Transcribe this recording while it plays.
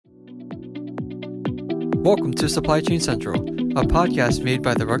Welcome to Supply Chain Central, a podcast made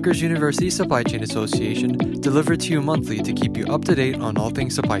by the Rutgers University Supply Chain Association, delivered to you monthly to keep you up to date on all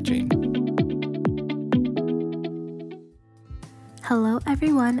things supply chain. Hello,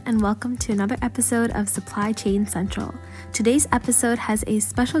 everyone, and welcome to another episode of Supply Chain Central. Today's episode has a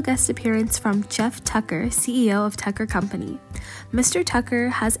special guest appearance from Jeff Tucker, CEO of Tucker Company. Mr. Tucker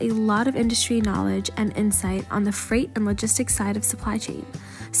has a lot of industry knowledge and insight on the freight and logistics side of supply chain.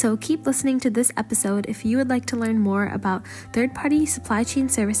 So keep listening to this episode if you would like to learn more about third-party supply chain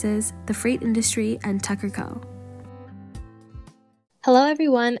services, the freight industry, and Tucker Co. Hello,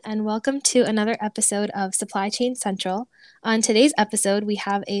 everyone, and welcome to another episode of Supply Chain Central. On today's episode, we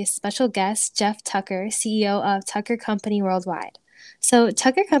have a special guest, Jeff Tucker, CEO of Tucker Company Worldwide. So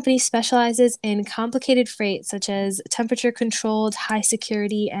Tucker Company specializes in complicated freight such as temperature-controlled,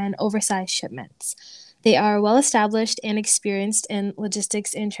 high-security, and oversized shipments. They are well-established and experienced in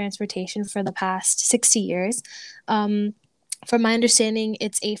logistics and transportation for the past 60 years. From my understanding,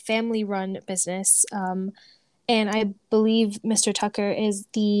 it's a family-run business, and I believe Mr. Tucker is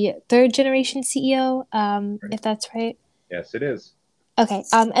the third-generation CEO, if that's right. Yes, it is. Okay.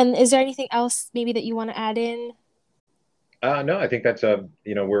 And is there anything else maybe that you want to add in? No, I think that's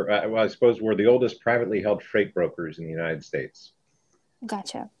I suppose we're the oldest privately held freight brokers in the United States.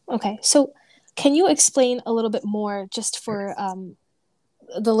 Gotcha. Okay. So can you explain a little bit more just for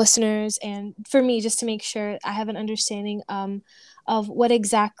the listeners and for me, just to make sure I have an understanding of what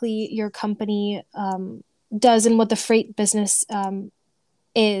exactly your company does and what the freight business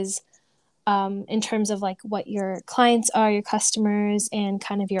is in terms of like what your clients are, your customers, and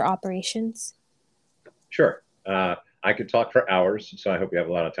kind of your operations? Sure. I could talk for hours, so I hope you have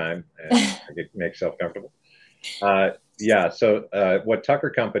a lot of time and make yourself comfortable. So what Tucker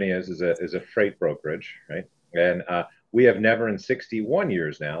Company is a freight brokerage, right? And we have never in 61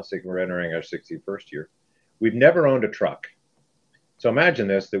 years now, so we're entering our 61st year, we've never owned a truck. So imagine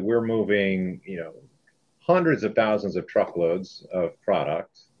this, that we're moving, hundreds of thousands of truckloads of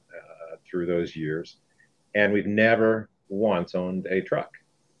product through those years, and we've never once owned a truck.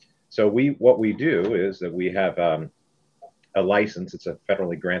 So what we do is that we have a license. It's a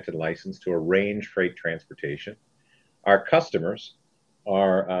federally granted license to arrange freight transportation. Our customers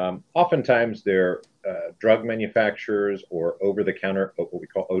are oftentimes they're drug manufacturers or over-the-counter, what we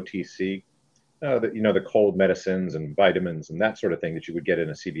call OTC, the cold medicines and vitamins and that sort of thing that you would get in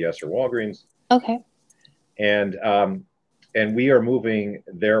a CVS or Walgreens. Okay. And we are moving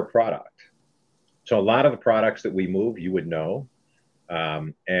their product. So a lot of the products that we move, you would know.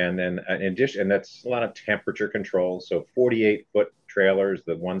 And then in addition, and that's a lot of temperature control. So 48-foot trailers,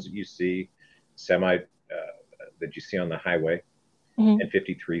 the ones that you see, that you see on the highway, and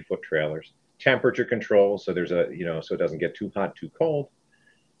 53-foot trailers. Temperature control, so there's so it doesn't get too hot, too cold.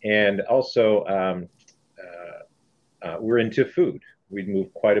 And also, we're into food. We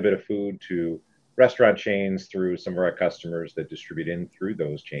move quite a bit of food to restaurant chains through some of our customers that distribute in through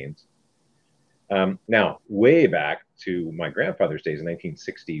those chains. Now, way back to my grandfather's days in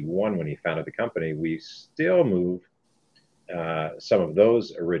 1961, when he founded the company, we still move some of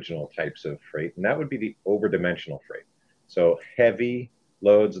those original types of freight, and that would be the over-dimensional freight. So heavy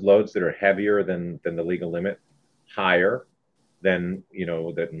loads that are heavier than the legal limit, higher than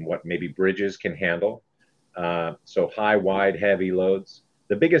what maybe bridges can handle. So high, wide, heavy loads.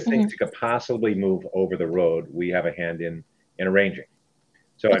 The biggest things you could possibly move over the road, we have a hand in arranging.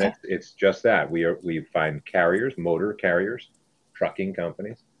 So and it's just that we find carriers, motor carriers, trucking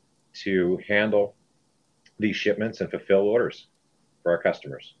companies to handle these shipments and fulfill orders for our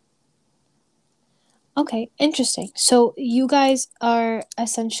customers. Okay, interesting. So you guys are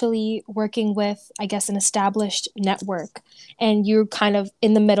essentially working with, I guess, an established network, and you're kind of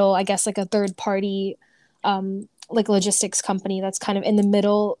in the middle, I guess, like a third party, like logistics company that's kind of in the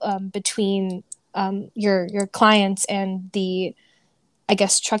middle between your clients and the, I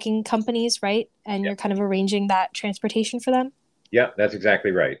guess, trucking companies, right? And you're kind of arranging that transportation for them? Yeah, that's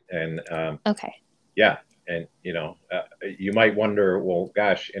exactly right. And okay. Yeah. And, you might wonder, well,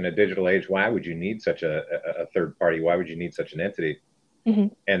 gosh, in a digital age, why would you need such a third party? Why would you need such an entity?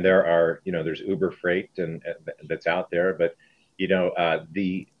 And there are, there's Uber Freight and that's out there. But,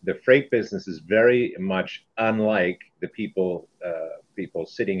 the freight business is very much unlike the people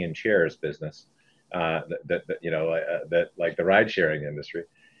sitting in chairs business. That like the ride sharing industry.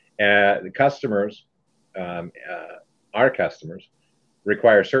 The customers, our customers,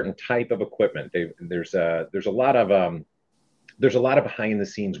 require a certain type of equipment. There's a lot of behind the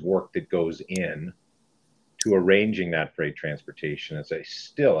scenes work that goes in to arranging that freight transportation. It's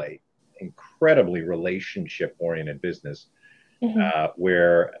still a incredibly relationship oriented business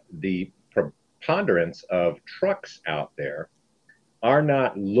where the preponderance of trucks out there are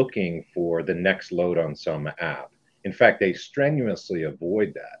not looking for the next load on some app. In fact, they strenuously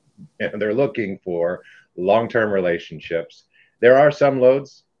avoid that. And they're looking for long-term relationships. There are some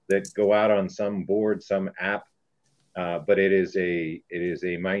loads that go out on some board, some app, but it is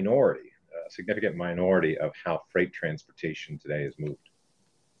a minority, a significant minority of how freight transportation today is moved.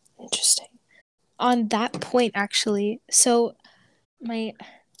 Interesting. On that point, actually, so my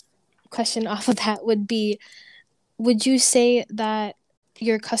question off of that would be, would you say that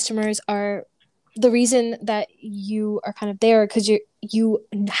your customers are the reason that you are kind of there because you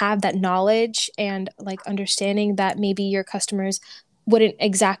have that knowledge and like understanding that maybe your customers wouldn't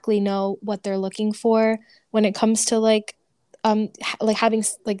exactly know what they're looking for when it comes to like having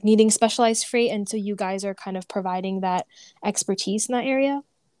like needing specialized freight, and so you guys are kind of providing that expertise in that area?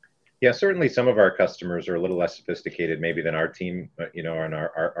 Yeah, certainly some of our customers are a little less sophisticated maybe than our team, and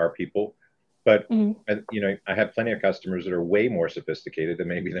our people. But, I have plenty of customers that are way more sophisticated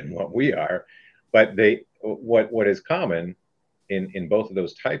than what we are. But what is common in both of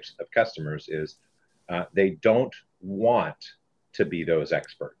those types of customers is they don't want to be those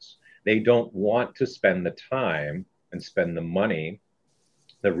experts. They don't want to spend the time and spend the money,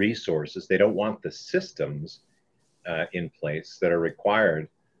 the resources. They don't want the systems in place that are required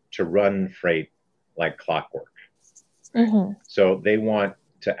to run freight like clockwork. So they want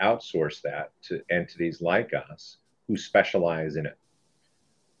to outsource that to entities like us who specialize in it.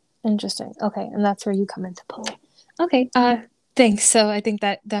 Interesting. Okay, and that's where you come into play. Okay, thanks. So I think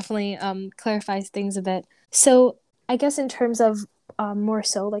that definitely clarifies things a bit. So I guess in terms of more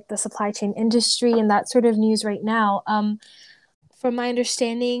so like the supply chain industry and that sort of news right now, from my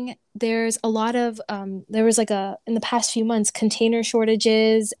understanding, there's a lot of there was like in the past few months container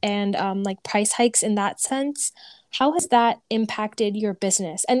shortages and like price hikes in that sense. How has that impacted your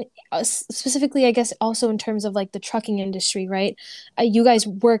business? And specifically, I guess also in terms of like the trucking industry, right? You guys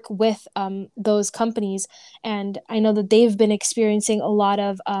work with those companies, and I know that they've been experiencing a lot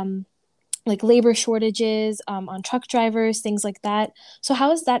of like labor shortages on truck drivers, things like that. So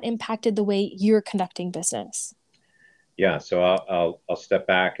how has that impacted the way you're conducting business? Yeah, so I'll step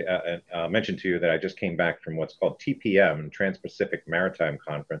back and mention to you that I just came back from what's called TPM, Trans-Pacific Maritime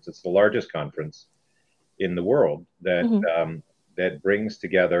Conference. It's the largest conference in the world that brings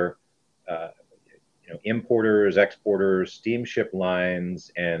together importers, exporters, steamship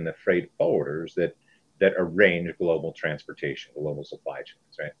lines, and the freight forwarders that arrange global transportation, global supply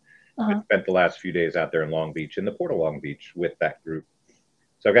chains. Right. I spent the last few days out there in Long Beach, in the Port of Long Beach, with that group.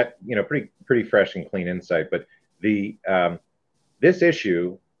 So I've got pretty fresh and clean insight. But this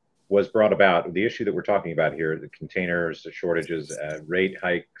issue was brought about. The issue that we're talking about here, the containers, the shortages, rate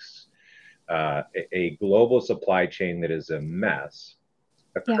hikes, a global supply chain that is a mess,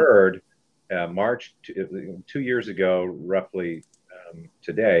 occurred March 2 years ago, roughly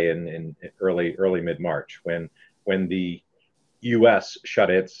today, in early mid-March, when the U.S. shut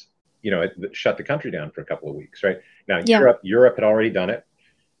it shut the country down for a couple of weeks. Right now, Europe had already done it.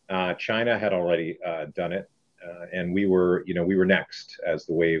 China had already done it. And we were next as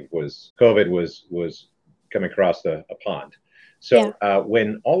the wave COVID was coming across a pond. So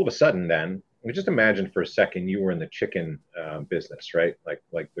when all of a sudden, then just imagine for a second you were in the chicken business, right?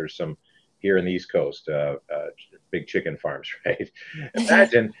 Like there's some here in the East Coast, big chicken farms, right?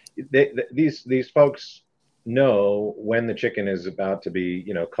 Imagine these folks know when the chicken is about to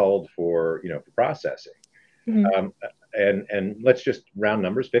be culled for processing. And let's just round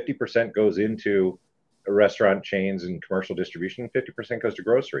numbers. 50% goes into restaurant chains and commercial distribution, 50% goes to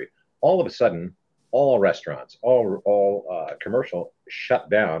grocery. All of a sudden, all restaurants, all commercial shut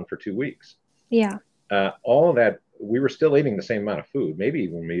down for 2 weeks. Yeah. All of that, we were still eating the same amount of food,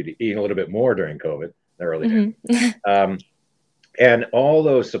 maybe eating a little bit more during COVID, the early days. And all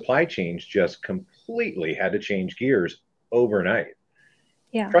those supply chains just completely had to change gears overnight.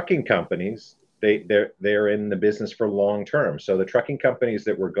 Yeah. Trucking companies, they're in the business for long term. So the trucking companies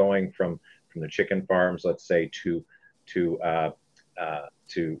that were going from the chicken farms, let's say, to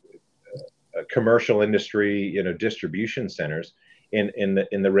commercial industry, distribution centers in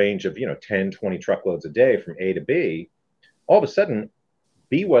the range of 10, 20 truckloads a day from A to B. All of a sudden,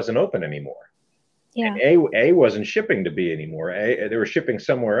 B wasn't open anymore. Yeah. And A wasn't shipping to B anymore. They were shipping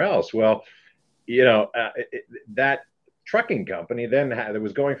somewhere else. Well, that trucking company then that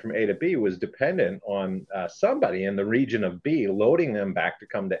was going from A to B was dependent on somebody in the region of B loading them back to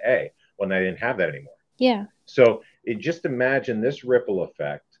come to A when they didn't have that anymore. Yeah. So just imagine this ripple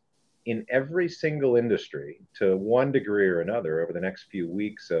effect in every single industry to one degree or another over the next few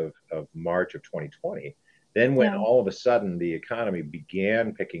weeks of March of 2020. Then when all of a sudden the economy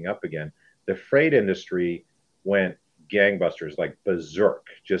began picking up again, the freight industry went gangbusters, like berserk,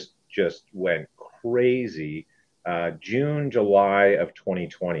 just went crazy. June, July of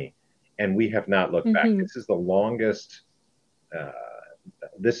 2020, and we have not looked back. Mm-hmm. This is the longest.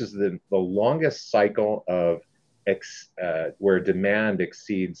 This is the longest cycle of where demand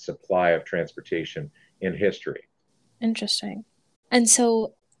exceeds supply of transportation in history. Interesting. And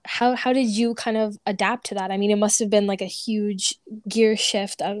so how did you kind of adapt to that? I mean, it must have been like a huge gear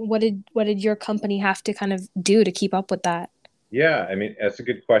shift. What did your company have to kind of do to keep up with that? Yeah, I mean, that's a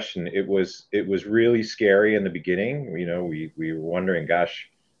good question. It was really scary in the beginning. You know, we were wondering, gosh,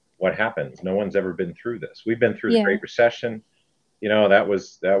 what happens? No one's ever been through this. We've been through the Yeah. Great Recession. You know, that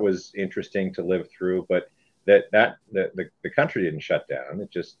was interesting to live through, but the country didn't shut down.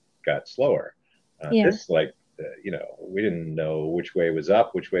 It just got slower. Yeah. This, like, you know, we didn't know which way was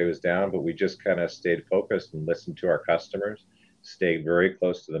up, which way was down, but we just kind of stayed focused and listened to our customers, stayed very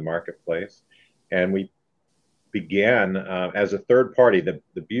close to the marketplace, and we began as a third party.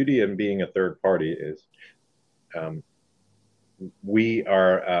 The beauty in being a third party is um, we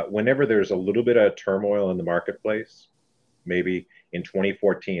are whenever there's a little bit of turmoil in the marketplace, maybe in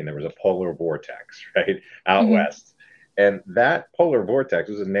 2014 there was a polar vortex right out Mm-hmm. west, and that polar vortex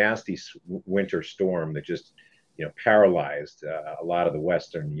was a nasty winter storm that just, you know, paralyzed a lot of the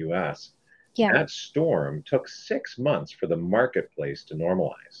western US. Yeah. That storm took 6 months for the marketplace to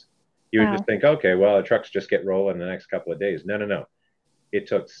normalize. You would just Wow. think, okay, well, the trucks just get rolling in the next couple of days. No, no, no. It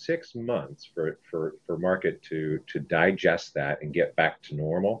took 6 months for market to digest that and get back to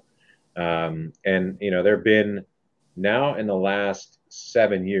normal. And you know, there have been, now in the last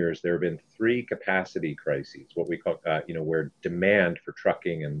 7 years, there have been three capacity crises, what we call, you know, where demand for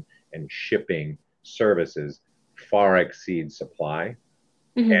trucking and shipping services far exceeds supply.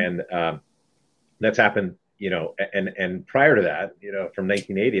 Mm-hmm. And that's happened, you know, and prior to that, you know, from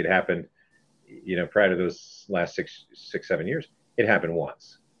 1980, it happened, you know, prior to those last 7 years, it happened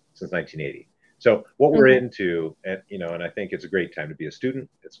once since 1980. So what we're Okay. into, and you know, and I think it's a great time to be a student.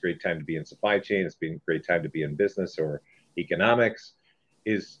 It's a great time to be in supply chain. It's been a great time to be in business or economics.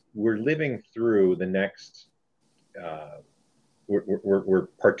 Is we're living through the next. We're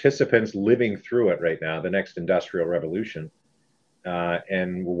participants living through it right now. The next industrial revolution,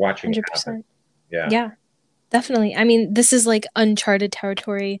 and we're watching it happen. 100%. Yeah. Yeah, definitely. I mean, this is like uncharted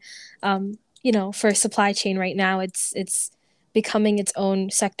territory, you know, for supply chain right now. It's becoming its own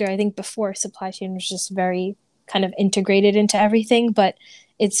sector. I think before supply chain was just very kind of integrated into everything, but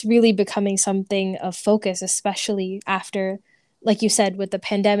it's really becoming something of focus, especially after, like you said, with the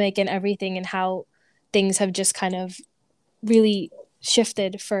pandemic and everything, and how things have just kind of really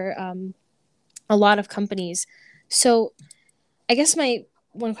shifted for a lot of companies. So I guess my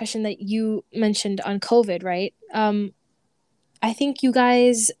one question that you mentioned on COVID, right? I think you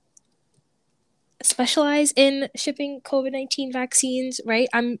guys specialize in shipping COVID-19 vaccines, right?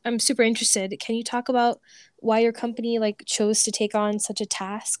 I'm super interested. Can you talk about why your company like chose to take on such a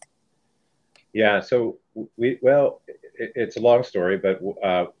task? Yeah. So well, it's a long story, but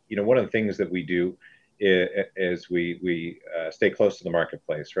you know, one of the things that we do is we stay close to the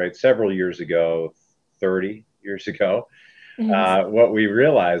marketplace, right? Several years ago, 30 years ago, Mm-hmm. what we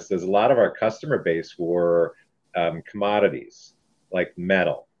realized is a lot of our customer base were commodities like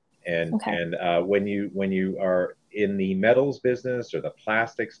metal, Okay. and when you are in the metals business or the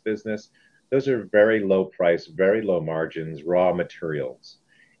plastics business, those are very low price, very low margins, raw materials,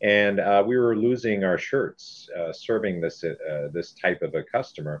 and we were losing our shirts serving this type of a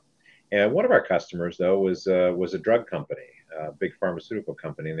customer. And one of our customers, though, was a drug company, a big pharmaceutical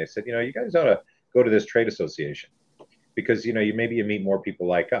company, and they said, you know, you guys ought to go to this trade association because, you know, you meet more people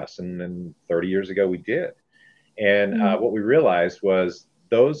like us. And then 30 years ago we did. And Mm-hmm. what we realized was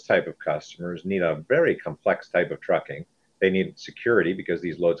those type of customers need a very complex type of trucking. They need security because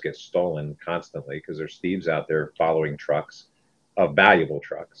these loads get stolen constantly because there's thieves out there following trucks, of valuable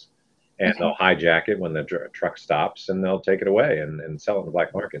trucks, and they'll Okay. hijack it when the truck stops and they'll take it away and sell it in the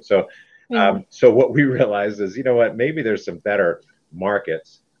black market. So Yeah. so what we realized is, you know what, maybe there's some better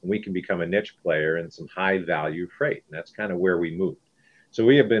markets and we can become a niche player in some high value freight. And that's kind of where we moved. So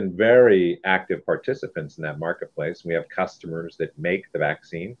we have been very active participants in that marketplace. We have customers that make the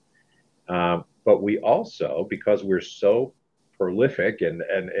vaccine. But we also, because we're so prolific and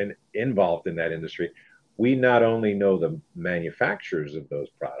involved in that industry, we not only know the manufacturers of those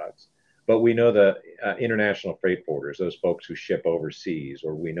products, but we know the international freight forwarders, those folks who ship overseas,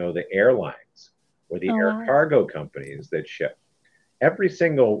 or we know the airlines or the Oh air wow. cargo companies that ship. Every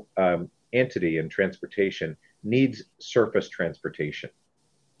single entity in transportation needs surface transportation.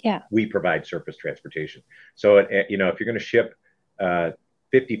 Yeah. We provide surface transportation. So, you know, if you're going to ship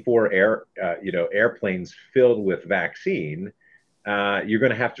 54 airplanes filled with vaccine, you're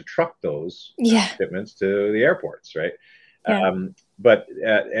going to have to truck those shipments to the airports, right? Yeah. And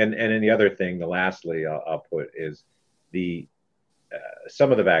then the other thing, lastly, I'll put is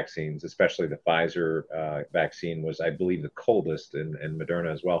some of the vaccines, especially the Pfizer vaccine, was, I believe, the coldest, and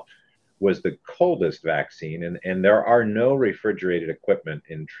Moderna as well, was the coldest vaccine. And there are no refrigerated equipment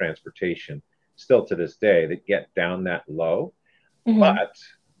in transportation still to this day that get down that low. Mm-hmm.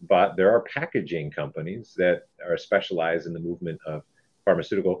 But there are packaging companies that are specialized in the movement of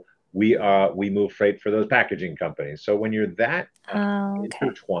pharmaceutical. We move freight for those packaging companies. So when you're that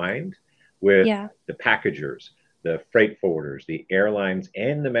intertwined with the packagers, the freight forwarders, the airlines,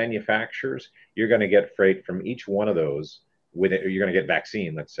 and the manufacturers, you're going to get freight from each one of those. You're going to get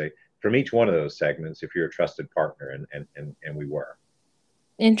vaccine, let's say, from each one of those segments if you're a trusted partner, and we were.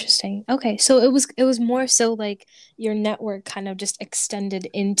 Interesting. Okay, so it was more so like your network kind of just extended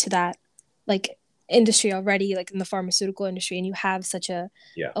into that like industry already, like in the pharmaceutical industry, and you have such a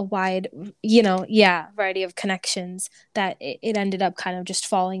wide, variety of connections that it ended up kind of just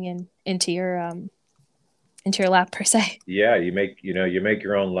falling into your lap per se. Yeah, you make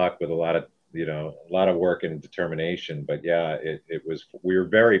your own luck with a lot of work and determination. But yeah, we were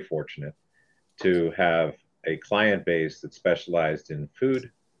very fortunate to have a client base that specialized in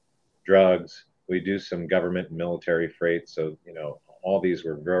food, drugs. We do some government and military freight. So, all these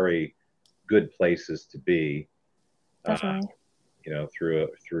were very good places to be, definitely,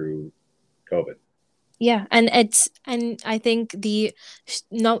 through COVID. Yeah, and I think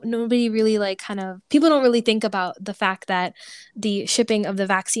nobody really people don't really think about the fact that the shipping of the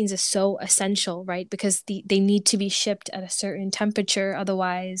vaccines is so essential, right? Because they need to be shipped at a certain temperature,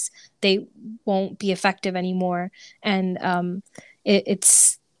 otherwise they won't be effective anymore. And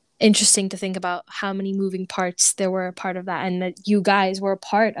it's interesting to think about how many moving parts there were a part of that, and that you guys were a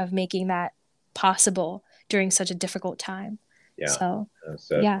part of making that possible during such a difficult time. Yeah, so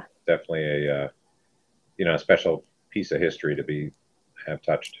definitely a special piece of history to have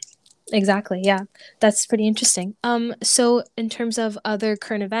touched. Exactly. Yeah, that's pretty interesting. So in terms of other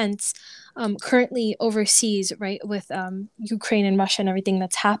current events, currently overseas, right, with Ukraine and Russia and everything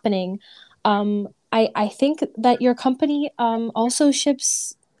that's happening, I think that your company also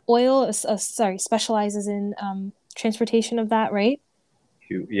ships oil. Specializes in transportation of that, right?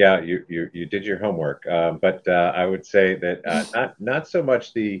 You did your homework, but I would say that not so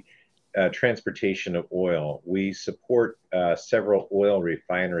much the transportation of oil. We support several oil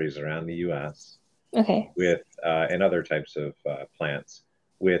refineries around the U.S. with and other types of plants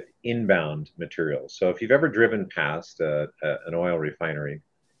with inbound materials. So if you've ever driven past an oil refinery,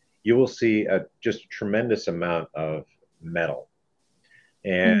 you will see just a tremendous amount of metal.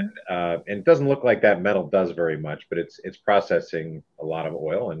 And it doesn't look like that metal does very much, but it's processing a lot of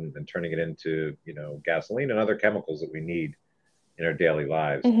oil and turning it into gasoline and other chemicals that we need in our daily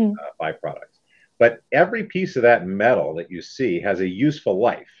lives, byproducts. But every piece of that metal that you see has a useful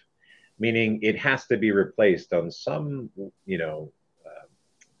life, meaning it has to be replaced on some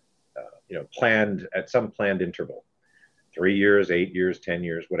planned interval, 3 years, 8 years, 10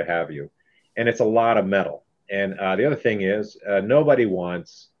 years, what have you. And it's a lot of metal. And the other thing is, nobody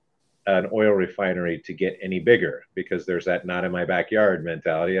wants an oil refinery to get any bigger, because there's that not in my backyard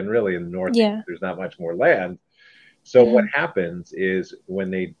mentality. And really in the Northeast, there's not much more land. So what happens is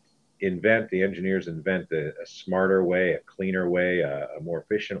when the engineers invent a smarter way, a cleaner way, a more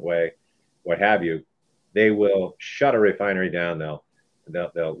efficient way, what have you, they will shut a refinery down. They'll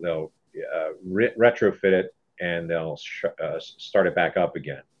retrofit it, and they'll start it back up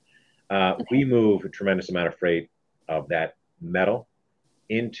again. We move a tremendous amount of freight of that metal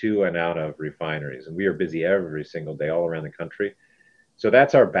into and out of refineries, and we are busy every single day all around the country. So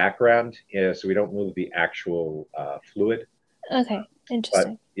that's our background. So we don't move the actual fluid. Okay,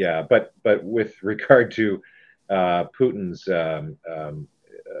 interesting. But with regard to Putin's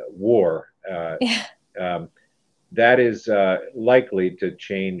war, that is likely to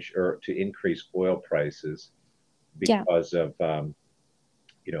change or to increase oil prices because of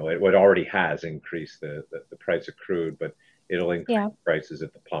it already has increased the price of crude, but it'll increase prices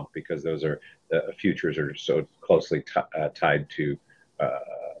at the pump, because those are the futures are so closely tied to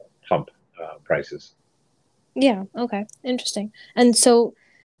pump prices. Yeah. Okay. Interesting. And so,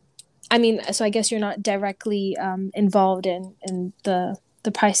 I guess you're not directly involved in the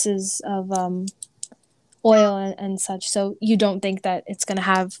prices of oil and such. So you don't think that it's going to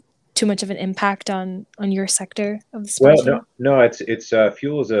have too much of an impact on your sector of the supply chain? No. It's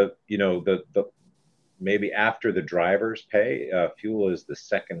fuel is the maybe after the drivers pay, fuel is the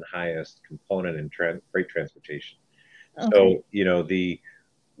second highest component in freight transportation. So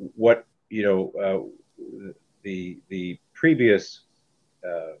what the previous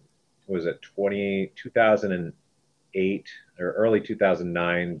was it 2008 or early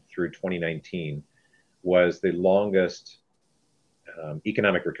 2009 through 2019 was the longest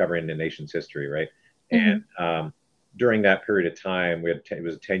economic recovery in the nation's history, right? Mm-hmm. And during that period of time, it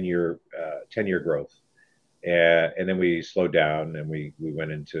was a 10-year growth, and then we slowed down and we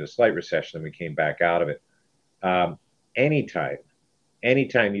went into a slight recession and we came back out of it.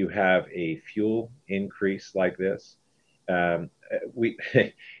 Anytime you have a fuel increase like this,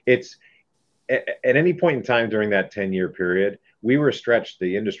 it's at any point in time during that 10-year period, we were stretched.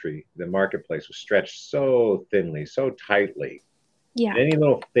 The industry, the marketplace was stretched so thinly, so tightly. Yeah. Any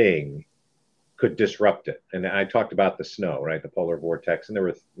little thing could disrupt it. And I talked about the snow, right? The polar vortex, and there were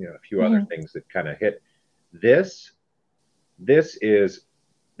a few other things that kind of hit. This is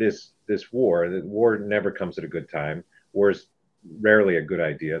this war. The war never comes at a good time. War is rarely a good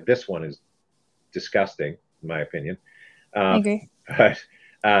idea. This one is disgusting, in my opinion. I agree. But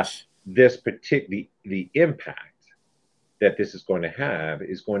the impact that this is going to have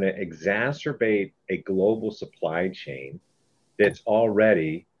is going to exacerbate a global supply chain that's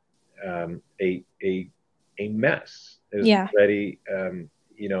already a mess. Is already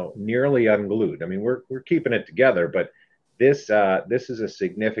nearly unglued. I mean, we're keeping it together, but this is a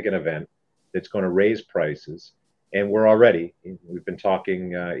significant event that's going to raise prices, and we've been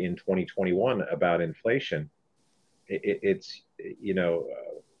talking in 2021 about inflation. It's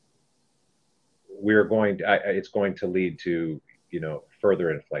going to lead to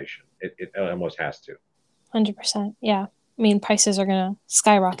further inflation. It almost has to. 100%. Yeah. I mean, prices are going to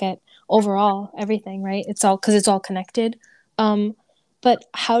skyrocket overall, everything, right? It's all because it's all connected. But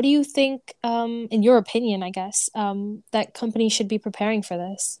how do you think, in your opinion, I guess, that companies should be preparing for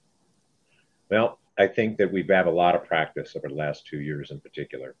this? Well, I think that we've had a lot of practice over the last 2 years in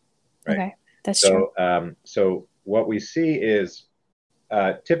particular. Right? Okay, that's true. So what we see is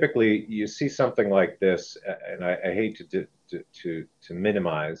typically you see something like this, and I hate to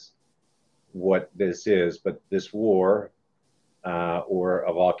minimize what this is, but this war or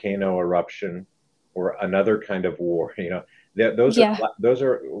a volcano eruption or another kind of war, those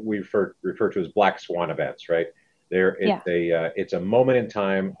are we refer to as black swan events, right? It's a moment in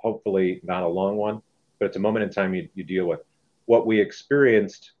time, hopefully not a long one, but it's a moment in time you deal with. What we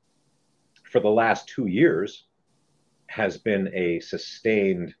experienced for the last 2 years has been a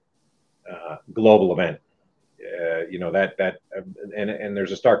sustained global event. And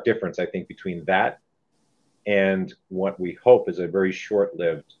there's a stark difference, I think, between that and what we hope is a very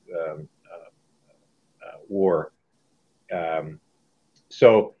short-lived war.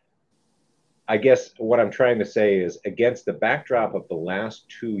 So I guess what I'm trying to say is, against the backdrop of the last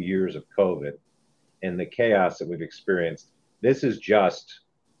 2 years of COVID and the chaos that we've experienced, this is just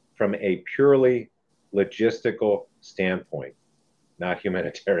from a purely logistical standpoint, not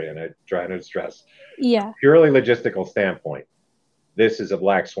humanitarian. I try to stress. Yeah. Purely logistical standpoint, this is a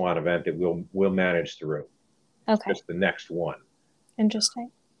black swan event that we'll manage through. Okay. Just the next one.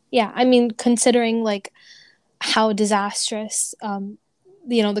 Interesting. Yeah, I mean, considering like how disastrous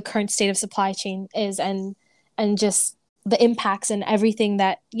the current state of supply chain is, and just the impacts and everything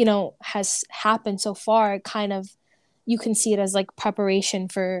that has happened so far, kind of you can see it as like preparation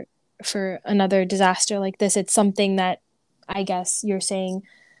for another disaster like this. It's something that I guess you're saying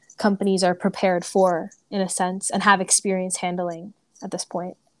companies are prepared for, in a sense, and have experience handling at this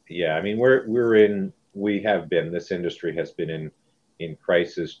point. Yeah, I mean, this industry has been in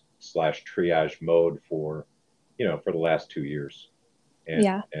crisis / triage mode for the last 2 years. And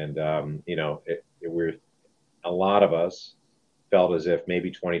we're, a lot of us felt as if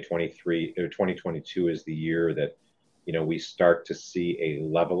maybe 2023 or 2022 is the year that we start to see a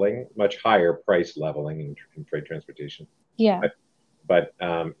leveling, much higher price leveling in freight transportation. Yeah. But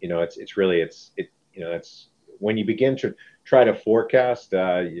it's when you begin to try to forecast,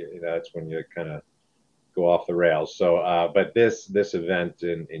 that's when you kind of go off the rails. So, but this event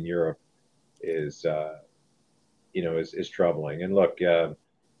in Europe is troubling. And look,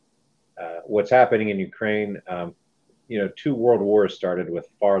 what's happening in Ukraine, 2 world wars started with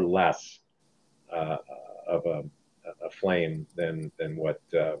far less of a flame than what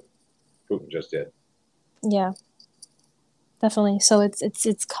Putin just did. Yeah, definitely. So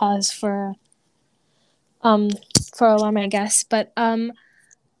it's cause for alarm, I guess. But I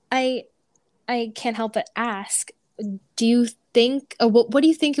can't help but ask, do you think, or what do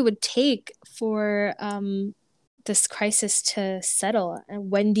you think it would take for this crisis to settle? And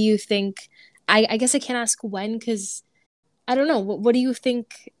when do you think, I guess I can't ask when, because I don't know, what do you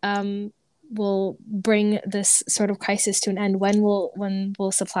think will bring this sort of crisis to an end? When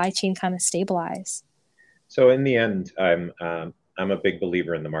will supply chain kind of stabilize? So in the end, I'm a big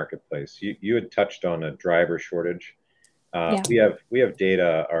believer in the marketplace. You had touched on a driver shortage. We have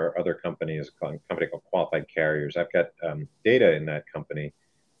data. Our other company is a company called Qualified Carriers. I've got data in that company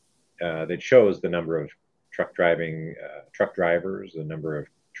that shows the number of truck drivers, the number of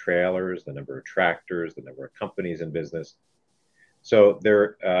trailers, the number of tractors, the number of companies in business. So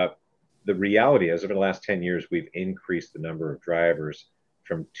the reality is, over the last 10 years, we've increased the number of drivers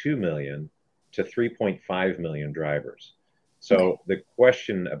from 2 million to 3.5 million drivers. So the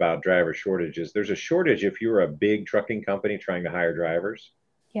question about driver shortage is, there's a shortage if you're a big trucking company trying to hire drivers.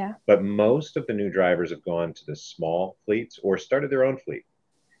 Yeah. But most of the new drivers have gone to the small fleets or started their own fleet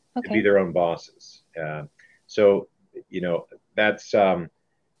to be their own bosses. So,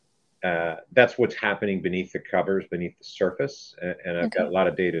 that's what's happening beneath the covers, beneath the surface. And I've got a lot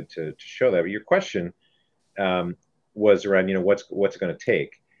of data to show that. But your question was around, what's it going to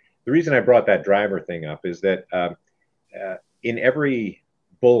take? The reason I brought that driver thing up is that in every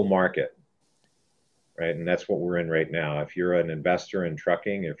bull market, right, and that's what we're in right now. If you're an investor in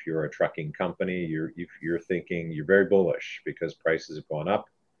trucking, if you're a trucking company, you're thinking you're very bullish because prices have gone up.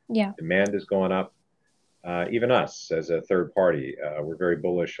 Yeah. Demand is going up. Even us as a third party, we're very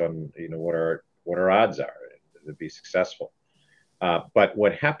bullish on what our odds are to be successful. But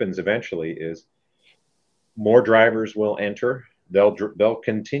what happens eventually is more drivers will enter. They'll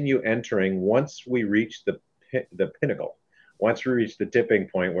continue entering once we reach the pinnacle. Once we reach the tipping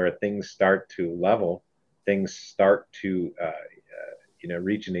point where things start to level, things start to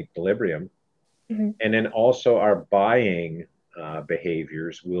reach an equilibrium, and then also our buying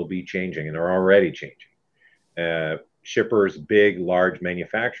behaviors will be changing, and are already changing. Shippers, big, large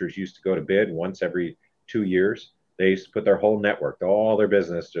manufacturers used to go to bid once every 2 years. They used to put their whole network, all their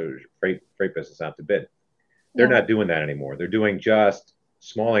business, freight business, out to bid. They're not doing that anymore. They're doing just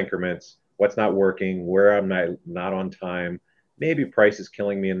small increments. What's not working? Where I'm not on time? Maybe price is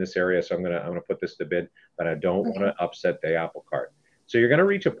killing me in this area, so I'm gonna put this to bid, but I don't want to upset the apple cart. So you're gonna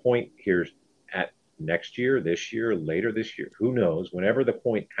reach a point here at next year, this year, later this year, who knows? Whenever the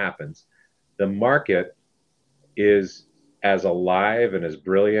point happens, the market is as alive and as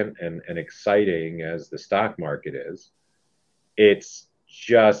brilliant and exciting as the stock market is. It's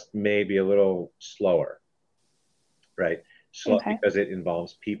just maybe a little slower, right? Slow because it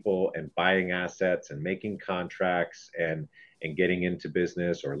involves people and buying assets and making contracts and getting into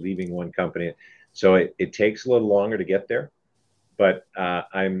business or leaving one company. So it takes a little longer to get there. But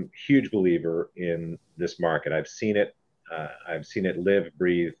I'm a huge believer in this market. I've seen it live,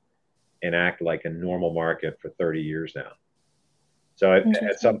 breathe, and act like a normal market for 30 years now. So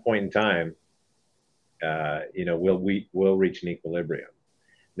at some point in time, we'll reach an equilibrium.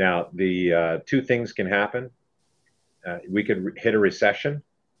 Now, the two things can happen. We could hit a recession,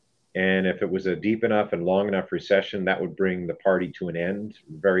 and if it was a deep enough and long enough recession, that would bring the party to an end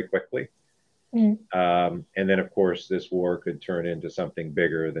very quickly. And then, of course, this war could turn into something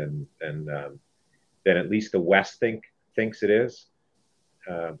bigger than at least the West thinks it is.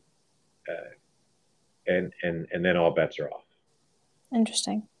 And then all bets are off.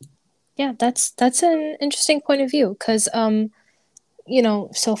 Interesting. Yeah, that's an interesting point of view, because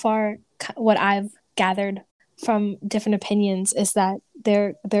so far what I've gathered from different opinions is that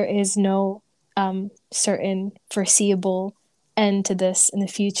there is no certain foreseeable end to this in the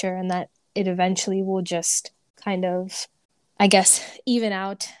future, and that it eventually will just kind of, I guess, even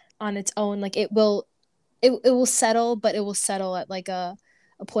out on its own. Like it will settle, but it will settle at like a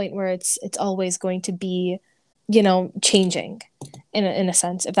point where it's always going to be, changing in a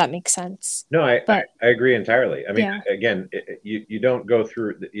sense, if that makes sense. No, I agree entirely. I mean, again, you don't go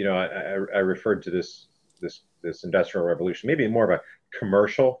through, I referred to this industrial revolution, maybe more of a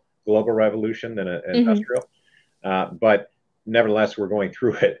commercial global revolution than an industrial, but nevertheless, we're going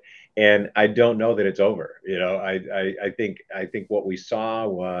through it. And I don't know that it's over. I think what we saw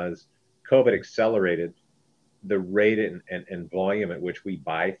was COVID accelerated the rate and volume at which we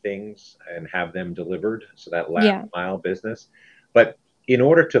buy things and have them delivered. So that last mile business. But in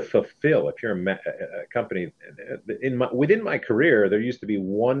order to fulfill, if you're a company, within my career, there used to be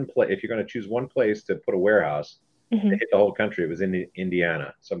one place. If you're going to choose one place to put a warehouse to hit the whole country, it was in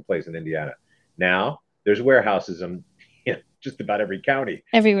Indiana, someplace in Indiana. Now there's warehouses in just about every county.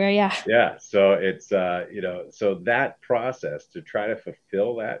 Everywhere, yeah. Yeah. So it's so that process to try to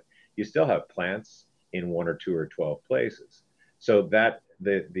fulfill that, you still have plants in 1 or 2 or 12 places. So that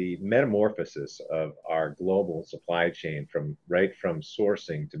the metamorphosis of our global supply chain from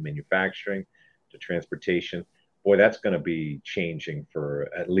sourcing to manufacturing to transportation boy, that's going to be changing for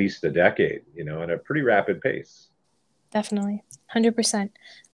at least a decade, at a pretty rapid pace. Definitely, 100%.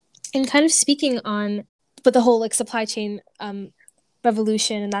 And kind of speaking on, but the whole like supply chain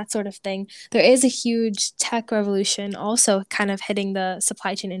revolution and that sort of thing, there is a huge tech revolution also kind of hitting the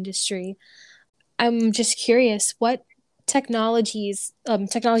supply chain industry. I'm just curious, what technology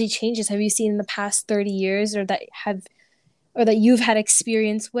changes have you seen in the past 30 years, or that you've had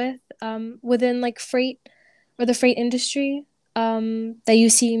experience with within like freight or the freight industry, that you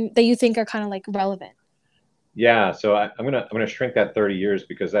think are kind of like relevant? Yeah, so I'm gonna shrink that 30 years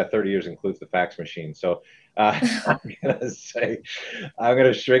because that 30 years includes the fax machine. So I'm gonna say I'm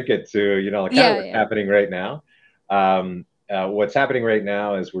gonna shrink it to kind of Yeah, what's yeah. happening right now. What's happening right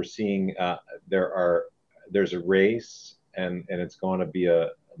now is we're seeing there's a race, and it's going to be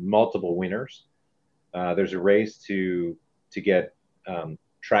a multiple winners. There's a race to get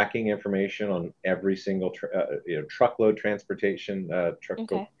tracking information on every single truckload transportation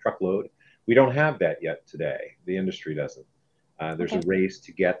Okay. truckload. We don't have that yet today. The industry doesn't. There's a Okay. race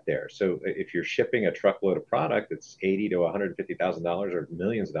to get there. So if you're shipping a truckload of product that's $80,000 to $150,000 or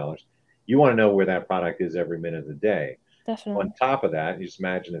millions of dollars, you want to know where that product is every minute of the day. On Definitely. top of that, you just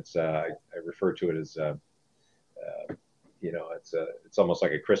imagine I refer to it as it's almost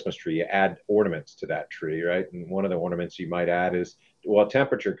like a Christmas tree. You add ornaments to that tree, right? And one of the ornaments you might add is, well,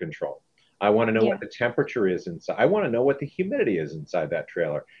 temperature control. I want to know Yeah. what the temperature is inside. I want to know what the humidity is inside that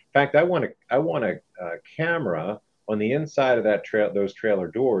trailer. In fact, I want a camera on the inside of those trailer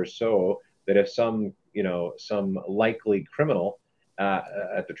doors, so that if some likely criminal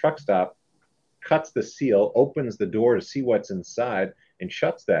at the truck stop cuts the seal, opens the door to see what's inside, and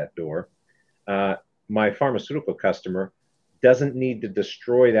shuts that door, uh, my pharmaceutical customer doesn't need to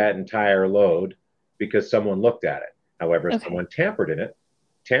destroy that entire load because someone looked at it. However, if Okay. someone tampered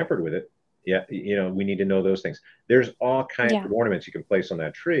with it, yeah, we need to know those things. There's all kinds Yeah. of ornaments you can place on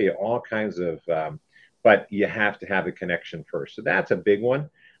that tree, all kinds of, but you have to have a connection first. So that's a big one.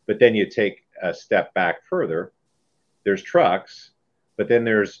 But then you take a step back further. There's trucks, but then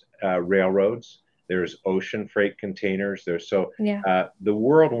there's railroads. There's ocean freight containers. Yeah. The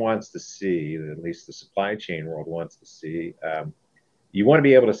world wants to see, at least the supply chain world wants to see. You want to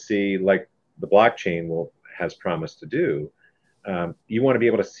be able to see, like the blockchain has promised to do. You want to be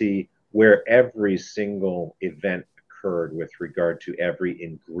able to see where every single event occurred with regard to every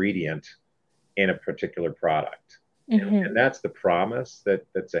ingredient in a particular product. And Mm-hmm. that's the promise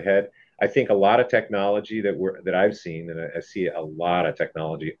that's ahead. I think a lot of technology that I've seen, and I see a lot of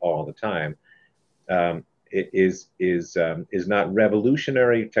technology all the time, it is not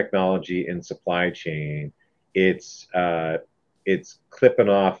revolutionary technology in supply chain. It's clipping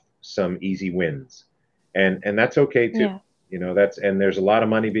off some easy wins, and that's okay too. Yeah. And there's a lot of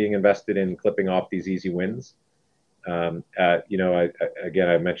money being invested in clipping off these easy wins. Again,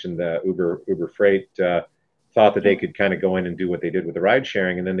 I mentioned the Uber Freight thought that they Yeah. could kind of go in and do what they did with the ride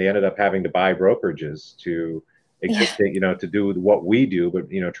sharing, and then they ended up having to buy brokerages to Yeah. exist, to do what we do, but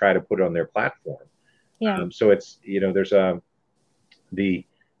try to put it on their platform. Yeah. So it's there's the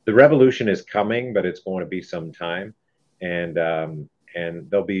revolution is coming, but it's going to be some time, and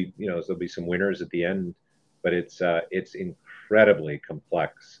there'll be some winners at the end, but it's incredibly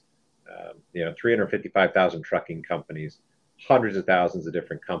complex. 355,000 trucking companies, hundreds of thousands of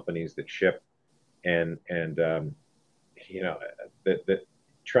different companies that ship, and you know that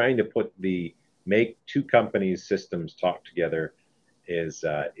trying to make two companies' systems talk together is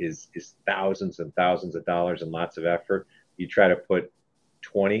thousands and thousands of dollars and lots of effort. You try to put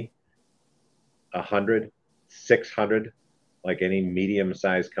 20, 100, 600, like any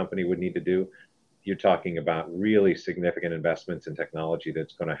medium-sized company would need to do. You're talking about really significant investments in technology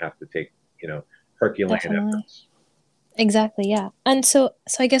that's going to have to take, Herculean Definitely. efforts. Exactly, yeah. And so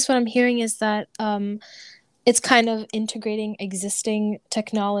I guess what I'm hearing is that it's kind of integrating existing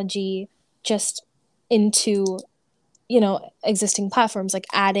technology just into, existing platforms, like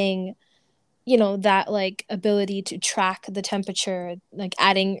adding, that like ability to track the temperature, like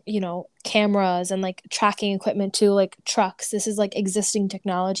adding, cameras and like tracking equipment to like trucks. This is like existing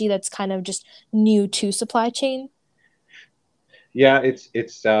technology that's kind of just new to supply chain. Yeah,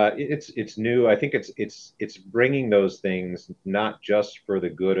 it's new. I think it's bringing those things not just for the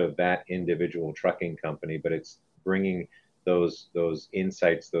good of that individual trucking company, but it's bringing those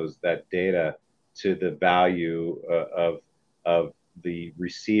insights, that data to the value of the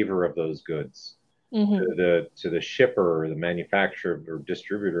receiver of those goods, Mm-hmm. to the shipper or the manufacturer or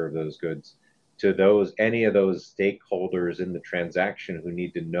distributor of those goods, to any of those stakeholders in the transaction who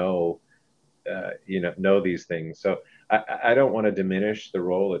need to know these things. So I don't want to diminish the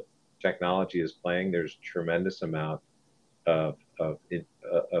role that technology is playing, there's tremendous amount of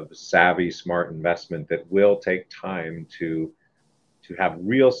savvy, smart investment that will take time to have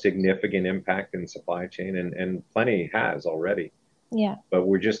real significant impact in supply chain, and plenty has already. Yeah. But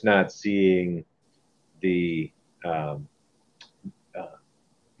we're just not seeing the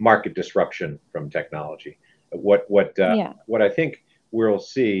market disruption from technology. What I think we'll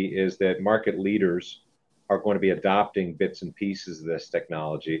see is that market leaders are going to be adopting bits and pieces of this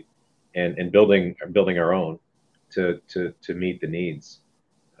technology and building our own to meet the needs.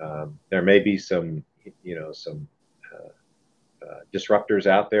 There may be some disruptors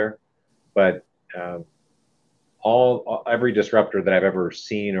out there, but every disruptor that I've ever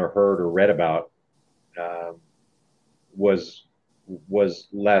seen or heard or read about was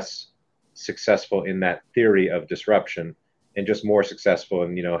less successful in that theory of disruption, and just more successful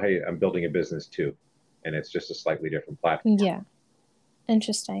in, hey, I'm building a business too, and it's just a slightly different platform. Yeah.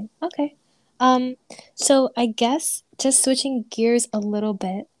 Interesting. Okay. So I guess just switching gears a little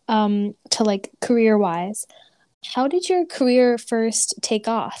bit to like career-wise, how did your career first take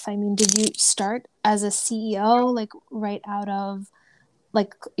off? I mean, did you start as a CEO, like right out of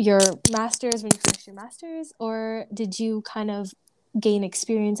like your master's, when you finished your master's, or did you kind of gain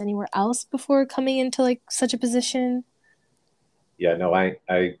experience anywhere else before coming into like such a position? Yeah, no, I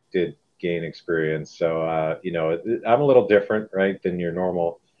did gain experience. So, I'm a little different, right, than your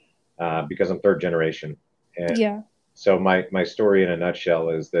normal, because I'm third generation. And Yeah. so my story in a nutshell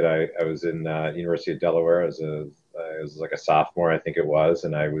is that I was in University of Delaware as I was like a sophomore, I think it was,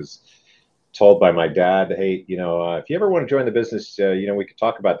 and I was told by my dad, hey, if you ever want to join the business, we could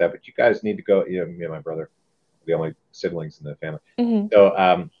talk about that, but you guys need to go. Me and my brother, the only siblings in the family. Mm-hmm.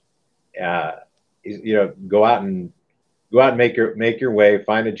 So, go out and make your way,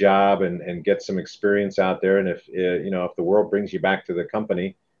 find a job, and get some experience out there. And if if the world brings you back to the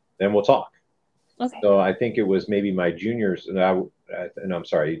company, then we'll talk. Okay. So I think it was maybe my juniors, and I'm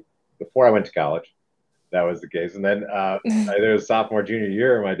sorry, before I went to college, that was the case. And then there was sophomore, junior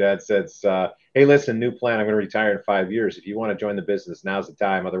year, my dad said, hey, listen, new plan. I'm going to retire in 5 years. If you want to join the business, now's the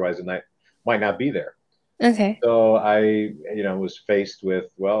time. Otherwise, it might not be there. Okay. So I, was faced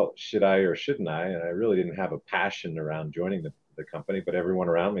with, well, should I or shouldn't I? And I really didn't have a passion around joining the company, but everyone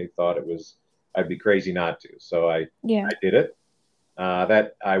around me thought I'd be crazy not to. So I did it.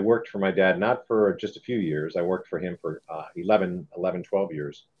 That I worked for my dad, not for just a few years. I worked for him for 11, 12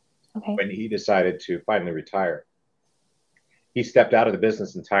 years. Okay. When he decided to finally retire. He stepped out of the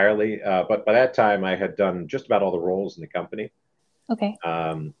business entirely, but by that time I had done just about all the roles in the company. Okay.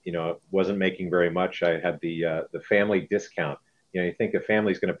 Wasn't making very much. I had the family discount. You think a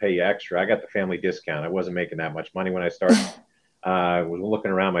family's going to pay you extra. I got the family discount. I wasn't making that much money when I started. I was looking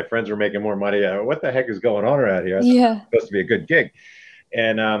around. My friends were making more money. What the heck is going on around here? Yeah. It's supposed to be a good gig.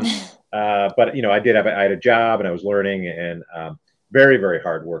 And but I had a job and I was learning, and very, very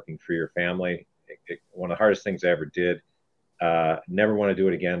hard working for your family. One of the hardest things I ever did. Never want to do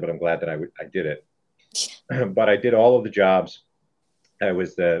it again, but I'm glad that I did it. But I did all of the jobs. I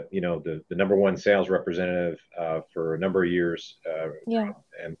was the number one sales representative for a number of years.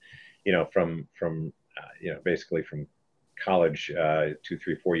 And from basically from college, 2,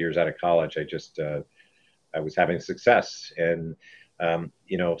 3, 4 years out of college, I was having success. And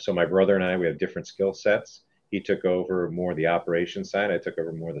so my brother and I, we have different skill sets. He took over more the operations side. I took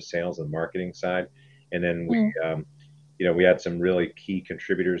over more the sales and marketing side. And then we had some really key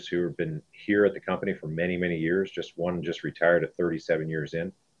contributors who have been here at the company for many, many years. One just retired at 37 years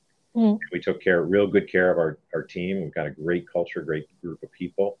in. We took real good care of our team. We've got a great culture, great group of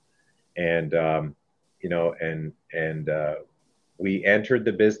people. And, we entered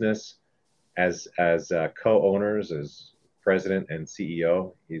the business as co-owners, as president and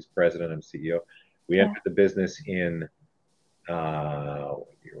CEO. He's president and CEO. We entered the business in, what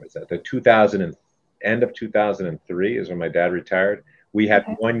year was that? End of 2003 is when my dad retired. We had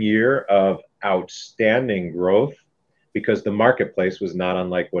 1 year of outstanding growth because the marketplace was not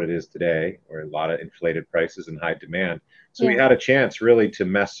unlike what it is today, or a lot of inflated prices and high demand. So we had a chance really to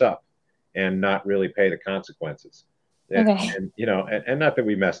mess up and not really pay the consequences. And not that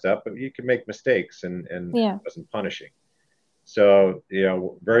we messed up, but you can make mistakes, and it wasn't punishing. So,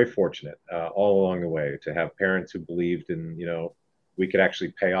 very fortunate all along the way to have parents who believed in, we could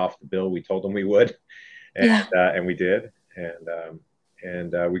actually pay off the bill we told them we would. And we did.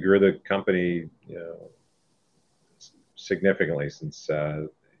 And we grew the company, significantly since,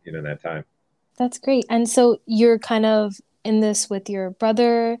 that time. That's great. And so you're kind of in this with your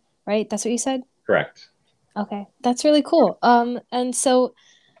brother, right? That's what you said? Correct. Okay. That's really cool. And so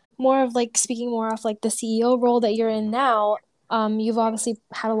more of like speaking more of like the CEO role that you're in now, You've obviously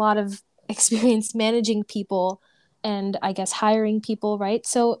had a lot of experience managing people and I guess hiring people, right?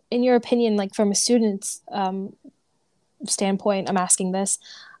 So in your opinion, like from a student's standpoint, I'm asking this,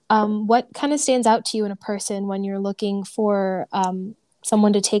 what kind of stands out to you in a person when you're looking for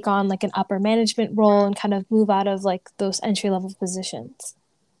someone to take on like an upper management role and kind of move out of like those entry-level positions?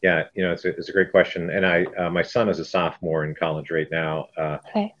 Yeah, it's a great question. And my son is a sophomore in college right now,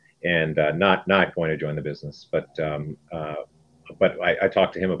 Okay. and not going to join the business, but I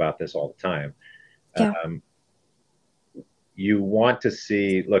talk to him about this all the time. Yeah. You want to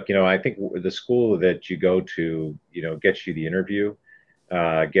see, look, I think the school that you go to, gets you the interview,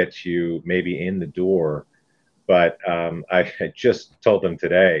 gets you maybe in the door. But I just told him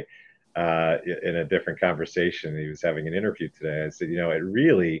today, in a different conversation, he was having an interview today. I said, it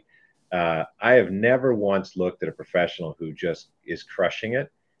really, I have never once looked at a professional who just is crushing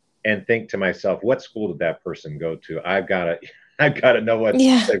it and think to myself, what school did that person go to? I've got to know what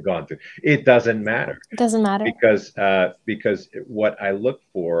school they've gone to. It doesn't matter. It doesn't matter. Because what I look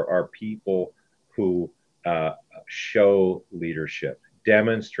for are people who show leadership,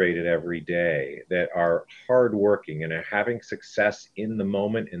 demonstrate it every day, that are hardworking and are having success in the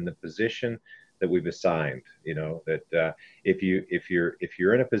moment, in the position that we've assigned. That if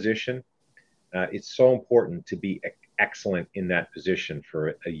you're in a position, it's so important to be excellent in that position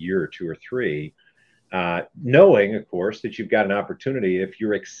for a year or two or three, knowing, of course, that you've got an opportunity, if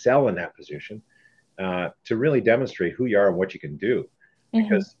you excel in that position, to really demonstrate who you are and what you can do.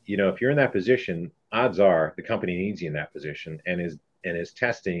 Because if you're in that position, odds are the company needs you in that position and is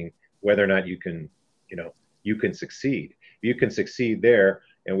testing whether or not you can succeed. If you can succeed there,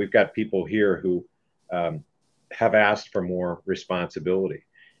 and we've got people here who have asked for more responsibility,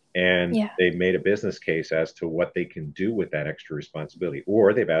 and they've made a business case as to what they can do with that extra responsibility,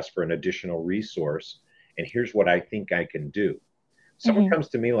 or they've asked for an additional resource, and here's what I think I can do. Someone comes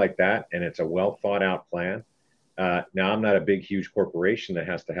to me like that, and it's a well thought out plan. Now, I'm not a big, huge corporation that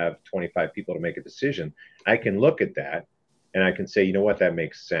has to have 25 people to make a decision. I can look at that and I can say, you know what, that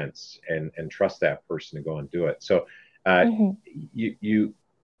makes sense, and trust that person to go and do it. So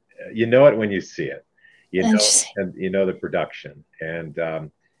you know it when you see it, and the production. And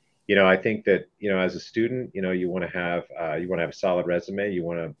I think that as a student, you want to have a solid resume. You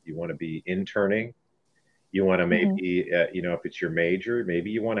want to be interning. You want to maybe if it's your major,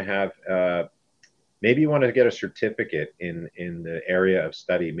 maybe you want to have maybe you want to get a certificate in the area of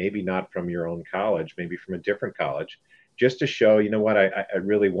study, maybe not from your own college, maybe from a different college, just to show, what, I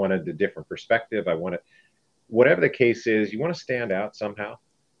really wanted a different perspective. I wanted, whatever the case is, you want to stand out somehow.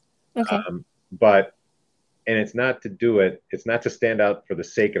 Okay. And it's not to do it. It's not to stand out for the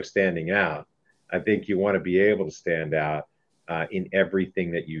sake of standing out. I think you want to be able to stand out in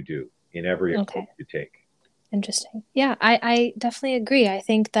everything that you do, in every approach you take. Interesting. Yeah, I definitely agree. I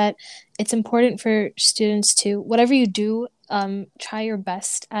think that it's important for students to, whatever you do, try your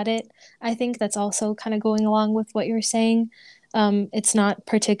best at it. I think that's also kind of going along with what you're saying. It's not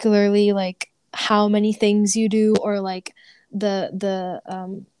particularly like how many things you do or like the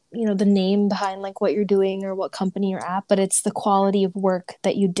the name behind like what you're doing or what company you're at, but it's the quality of work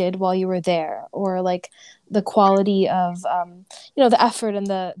that you did while you were there, or like the quality of the effort and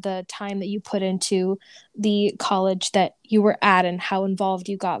the time that you put into the college that you were at and how involved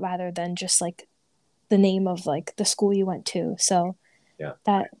you got, rather than just like the name of like the school you went to. So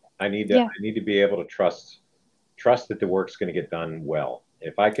I need to be able to trust that the work's going to get done well.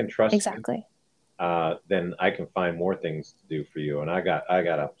 If I can trust exactly you, then I can find more things to do for you. And I got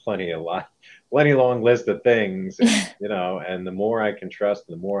a plenty long list of things, and the more I can trust,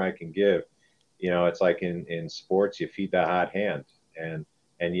 the more I can give. It's like in sports, you feed the hot hand, and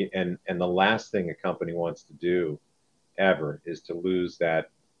the last thing a company wants to do ever is to lose that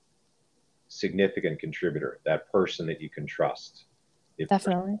significant contributor, that person that you can trust. If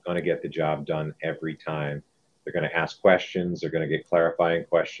definitely going to get the job done every time. They're going to ask questions. They're going to get clarifying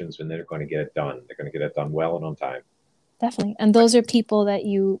questions, and they're going to get it done. They're going to get it done well and on time. Definitely. And those are people that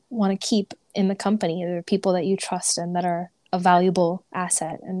you want to keep in the company. They're people that you trust and that are a valuable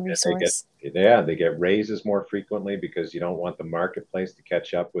asset and resource. They get raises more frequently because you don't want the marketplace to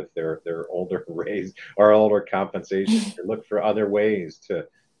catch up with their older raise or older compensation. You look for other ways to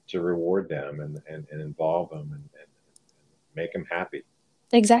reward them and involve them and make them happy.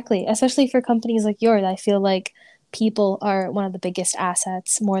 Exactly. Especially for companies like yours, I feel like people are one of the biggest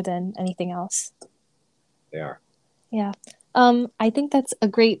assets more than anything else. They are. Yeah. I think that's a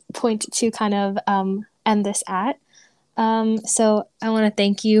great point to kind of end this at. So I want to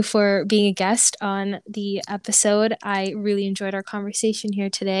thank you for being a guest on the episode. I really enjoyed our conversation here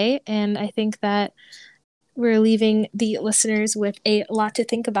today. And I think that we're leaving the listeners with a lot to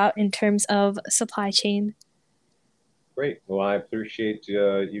think about in terms of supply chain. Great. Well, I appreciate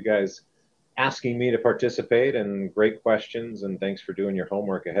you guys asking me to participate, and great questions, and thanks for doing your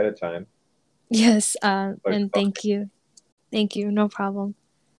homework ahead of time. Yes, and thank you. Thank you. No problem.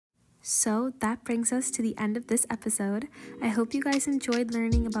 So that brings us to the end of this episode. I hope you guys enjoyed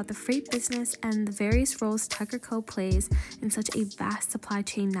learning about the freight business and the various roles Tucker Co. plays in such a vast supply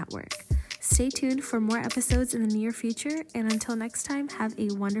chain network. Stay tuned for more episodes in the near future, and until next time, have a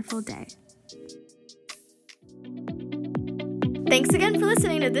wonderful day. Thanks again for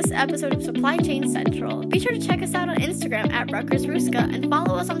listening to this episode of Supply Chain Central. Be sure to check us out on Instagram at RutgersRuska and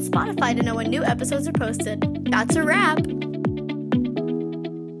follow us on Spotify to know when new episodes are posted. That's a wrap!